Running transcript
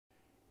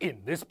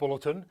In this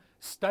bulletin,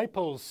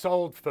 staples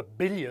sold for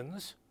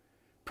billions,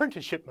 printer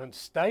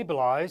shipments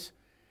stabilise,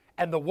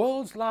 and the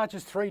world's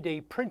largest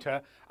 3D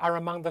printer are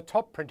among the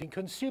top printing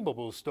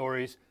consumables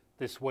stories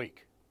this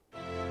week.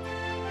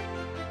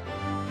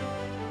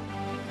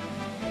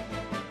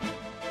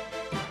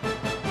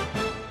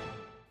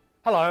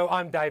 Hello,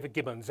 I'm David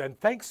Gibbons, and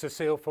thanks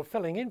Cecile for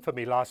filling in for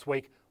me last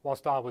week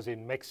whilst I was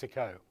in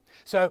Mexico.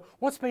 So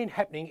what's been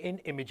happening in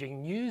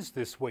imaging news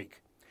this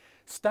week?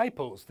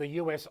 Staples, the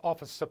US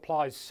office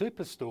supplies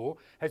superstore,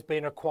 has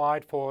been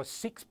acquired for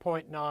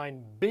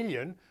 $6.9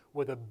 billion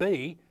with a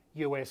B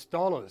US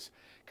dollars.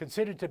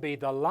 Considered to be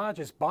the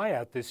largest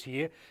buyout this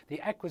year,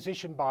 the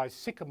acquisition by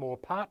Sycamore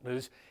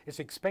Partners is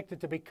expected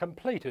to be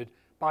completed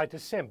by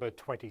December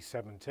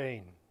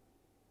 2017.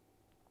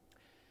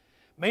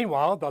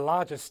 Meanwhile, the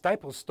largest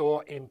Staples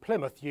store in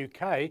Plymouth,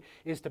 UK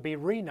is to be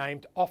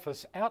renamed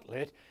Office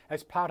Outlet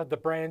as part of the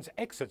brand's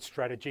exit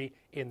strategy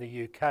in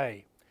the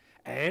UK.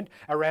 And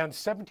around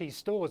 70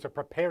 stores are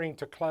preparing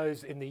to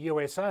close in the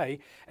USA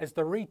as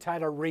the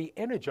retailer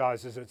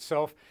re-energises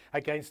itself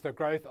against the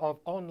growth of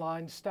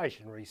online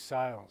stationery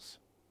sales.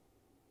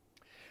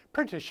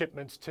 Printer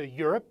shipments to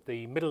Europe,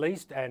 the Middle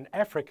East and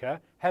Africa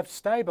have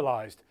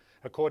stabilised.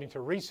 According to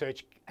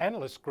research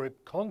analyst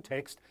group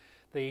Context,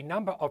 the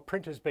number of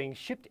printers being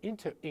shipped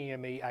into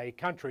EMEA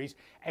countries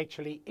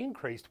actually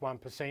increased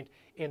 1%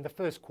 in the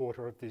first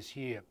quarter of this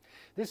year.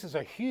 This is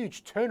a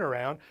huge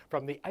turnaround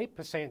from the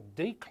 8%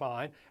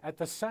 decline at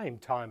the same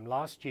time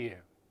last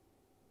year.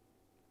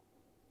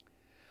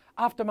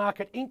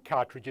 Aftermarket ink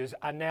cartridges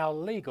are now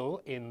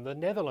legal in the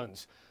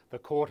Netherlands. The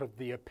Court of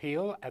the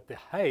Appeal at The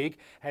Hague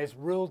has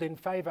ruled in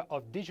favour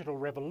of Digital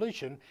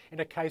Revolution in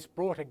a case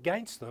brought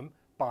against them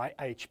by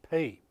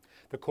HP.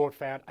 The court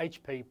found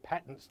HP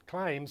patent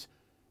claims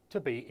to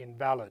be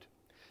invalid.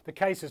 The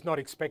case is not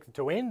expected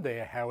to end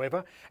there,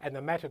 however, and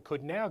the matter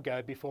could now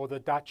go before the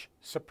Dutch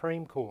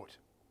Supreme Court.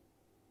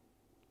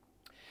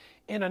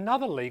 In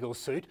another legal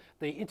suit,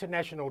 the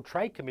International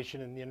Trade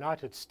Commission in the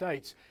United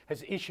States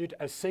has issued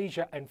a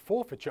seizure and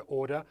forfeiture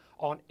order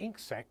on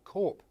Inksack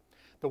Corp.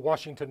 The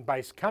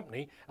Washington-based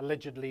company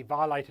allegedly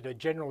violated a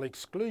general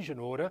exclusion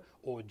order,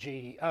 or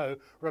GEO,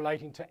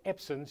 relating to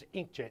Epson's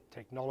inkjet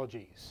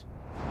technologies.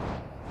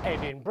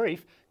 And in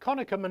brief,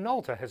 Konica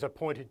Minolta has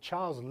appointed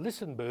Charles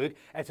Lissenberg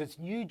as its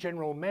new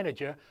general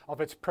manager of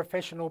its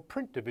professional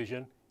print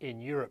division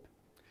in Europe.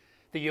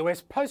 The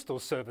US Postal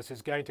Service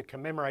is going to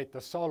commemorate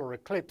the solar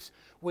eclipse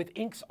with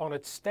inks on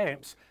its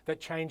stamps that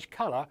change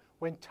colour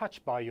when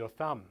touched by your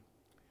thumb.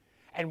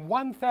 And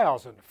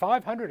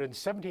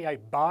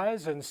 1,578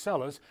 buyers and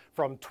sellers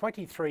from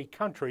 23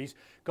 countries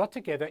got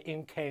together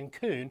in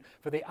Cancun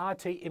for the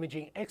RT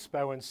Imaging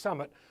Expo and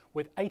Summit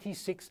with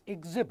 86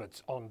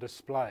 exhibits on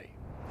display.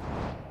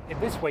 In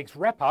this week's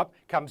wrap-up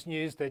comes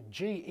news that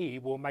GE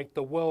will make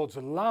the world's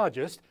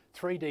largest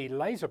 3D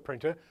laser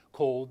printer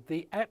called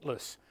the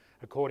Atlas.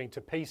 According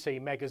to PC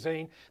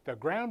Magazine, the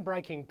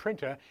groundbreaking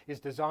printer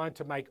is designed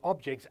to make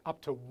objects up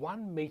to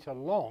 1 metre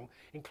long,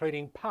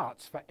 including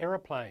parts for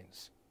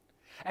aeroplanes.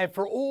 And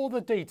for all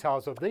the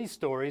details of these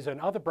stories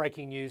and other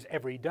breaking news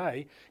every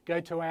day,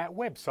 go to our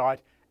website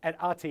at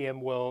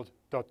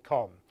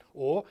rtmworld.com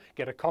or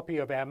get a copy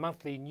of our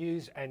monthly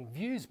News and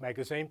Views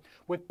magazine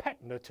with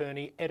patent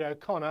attorney Ed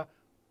O'Connor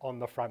on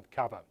the front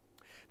cover.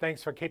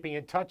 Thanks for keeping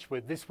in touch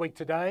with This Week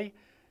Today.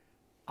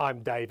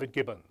 I'm David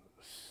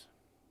Gibbons.